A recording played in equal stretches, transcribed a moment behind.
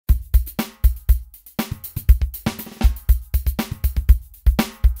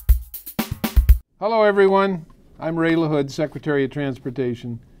Hello everyone, I'm Ray LaHood, Secretary of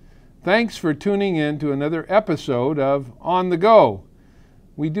Transportation. Thanks for tuning in to another episode of On the Go.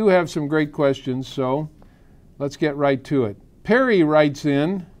 We do have some great questions, so let's get right to it. Perry writes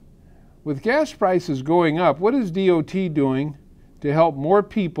in, with gas prices going up, what is DOT doing to help more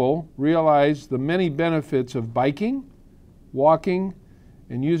people realize the many benefits of biking, walking,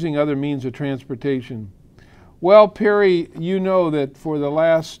 and using other means of transportation? Well, Perry, you know that for the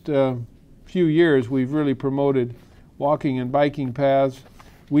last few years we've really promoted walking and biking paths.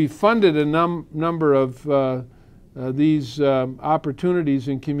 We've funded a number of these opportunities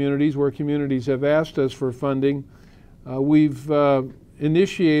in communities where communities have asked us for funding. We've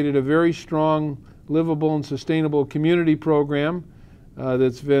initiated a very strong livable and sustainable community program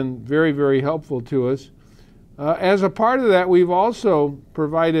that's been very, very helpful to us. As a part of that, we've also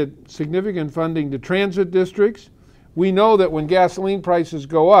provided significant funding to transit districts. We know that when gasoline prices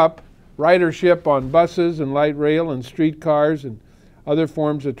go up, ridership on buses and light rail and streetcars and other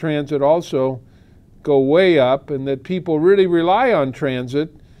forms of transit also go way up, and that people really rely on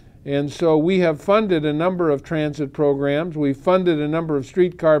transit. And so we have funded a number of transit programs. We've funded a number of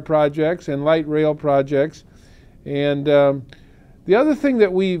streetcar projects and light rail projects. And the other thing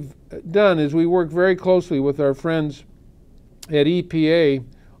that we've done is we work very closely with our friends at EPA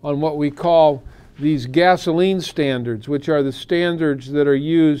on what we call these gasoline standards, which are the standards that are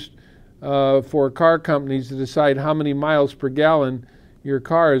used for car companies to decide how many miles per gallon your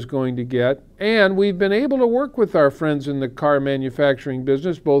car is going to get. And we've been able to work with our friends in the car manufacturing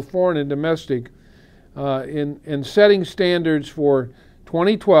business, both foreign and domestic, in setting standards for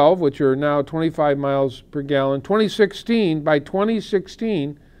 2012, which are now 25 miles per gallon. 2016, by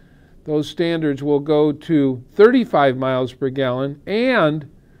 2016, those standards will go to 35 miles per gallon, and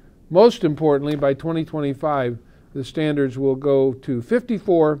most importantly, by 2025, the standards will go to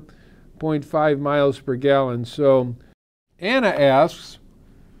 54.5 miles per gallon. So Anna asks,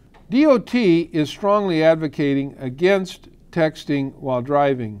 DOT is strongly advocating against texting while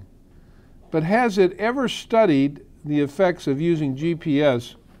driving, but has it ever studied the effects of using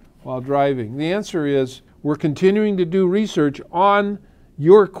GPS while driving? The answer is we're continuing to do research on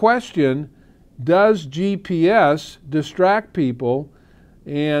your question, does GPS distract people?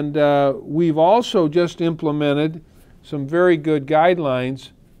 And we've also just implemented some very good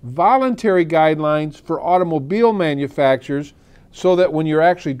guidelines, voluntary guidelines for automobile manufacturers, so that when you're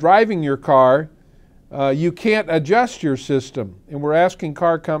actually driving your car, you can't adjust your system. And we're asking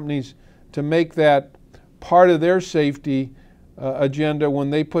car companies to make that part of their safety agenda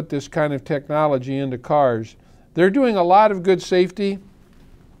when they put this kind of technology into cars. They're doing a lot of good safety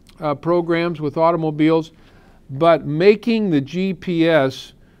programs with automobiles, but making the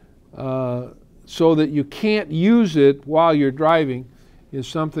GPS so that you can't use it while you're driving is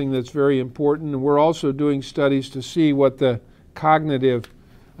something that's very important. And we're also doing studies to see what the cognitive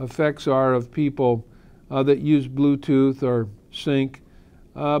effects are of people that use Bluetooth or sync.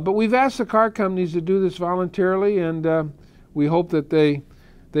 But we've asked the car companies to do this voluntarily, and we hope that they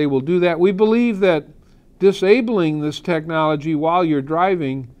will do that. We believe that disabling this technology while you're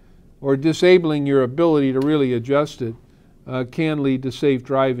driving, or disabling your ability to really adjust it, can lead to safe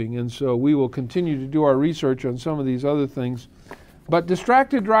driving. And so we will continue to do our research on some of these other things. But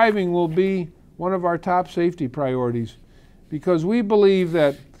distracted driving will be one of our top safety priorities, because we believe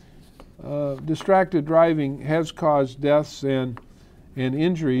that distracted driving has caused deaths and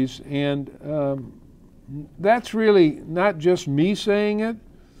injuries. And that's really not just me saying it.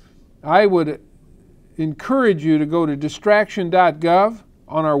 I would encourage you to go to distraction.gov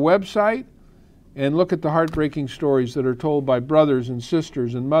on our website and look at the heartbreaking stories that are told by brothers and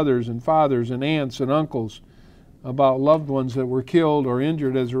sisters and mothers and fathers and aunts and uncles about loved ones that were killed or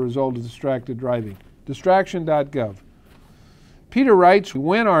injured as a result of distracted driving. Distraction.gov. Peter writes,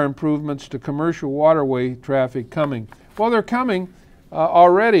 when are improvements to commercial waterway traffic coming? Well, they're coming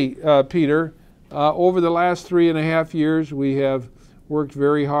already, Peter. Over the last 3.5 years, we have worked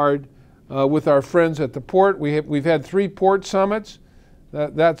very hard with our friends at the port. We've had 3 port summits.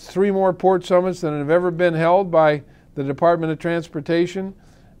 That's 3 more port summits than have ever been held by the Department of Transportation.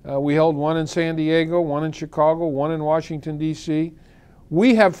 We held one in San Diego, one in Chicago, one in Washington, D.C.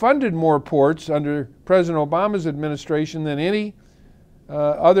 We have funded more ports under President Obama's administration than any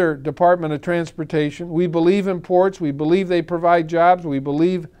other Department of Transportation. We believe in ports. We believe they provide jobs. We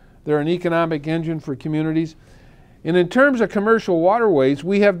believe they're an economic engine for communities. And in terms of commercial waterways,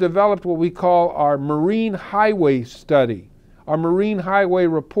 we have developed what we call our Marine Highway Study, our Marine Highway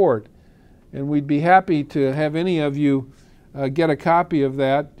Report. And we'd be happy to have any of you get a copy of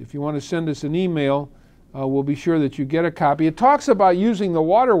that. If you want to send us an email, we'll be sure that you get a copy. It talks about using the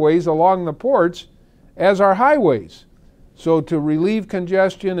waterways along the ports as our highways. So to relieve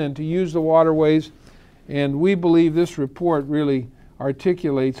congestion and to use the waterways, and we believe this report really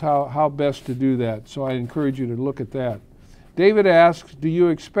articulates how best to do that. So I encourage you to look at that. David asks, do you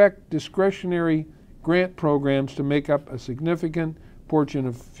expect discretionary grant programs to make up a significant portion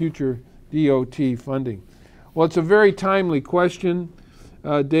of future DOT funding? Well, it's a very timely question,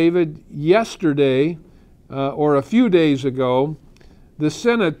 David. Yesterday, or a few days ago, the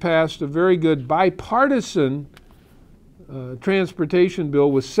Senate passed a very good bipartisan transportation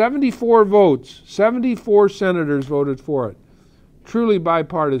bill with 74 votes. 74 senators voted for it. Truly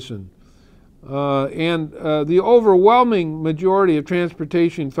bipartisan. And the overwhelming majority of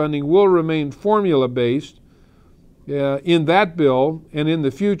transportation funding will remain formula-based in that bill and in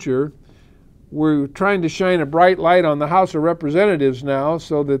the future. We're trying to shine a bright light on the House of Representatives now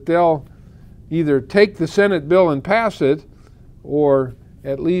so that they'll either take the Senate bill and pass it, or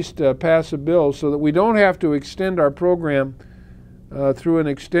at least pass a bill so that we don't have to extend our program through an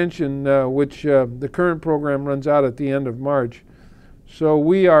extension which the current program runs out at the end of March. So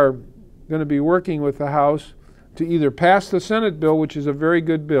we are going to be working with the House to either pass the Senate bill, which is a very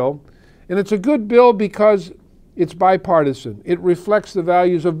good bill, and it's a good bill because it's bipartisan. It reflects the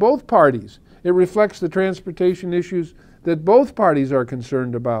values of both parties. It reflects the transportation issues that both parties are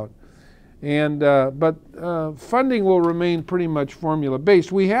concerned about. And but funding will remain pretty much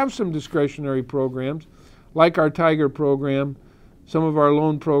formula-based. We have some discretionary programs, like our Tiger program. Some of our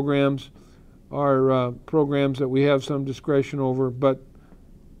loan programs are programs that we have some discretion over, but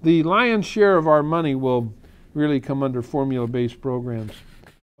the lion's share of our money will really come under formula-based programs.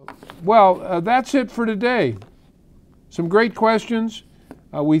 Well, that's it for today. Some great questions.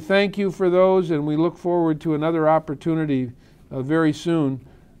 We thank you for those, and we look forward to another opportunity very soon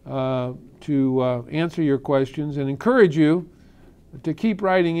to answer your questions, and encourage you to keep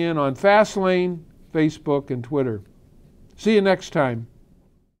writing in on Fastlane, Facebook, and Twitter. See you next time.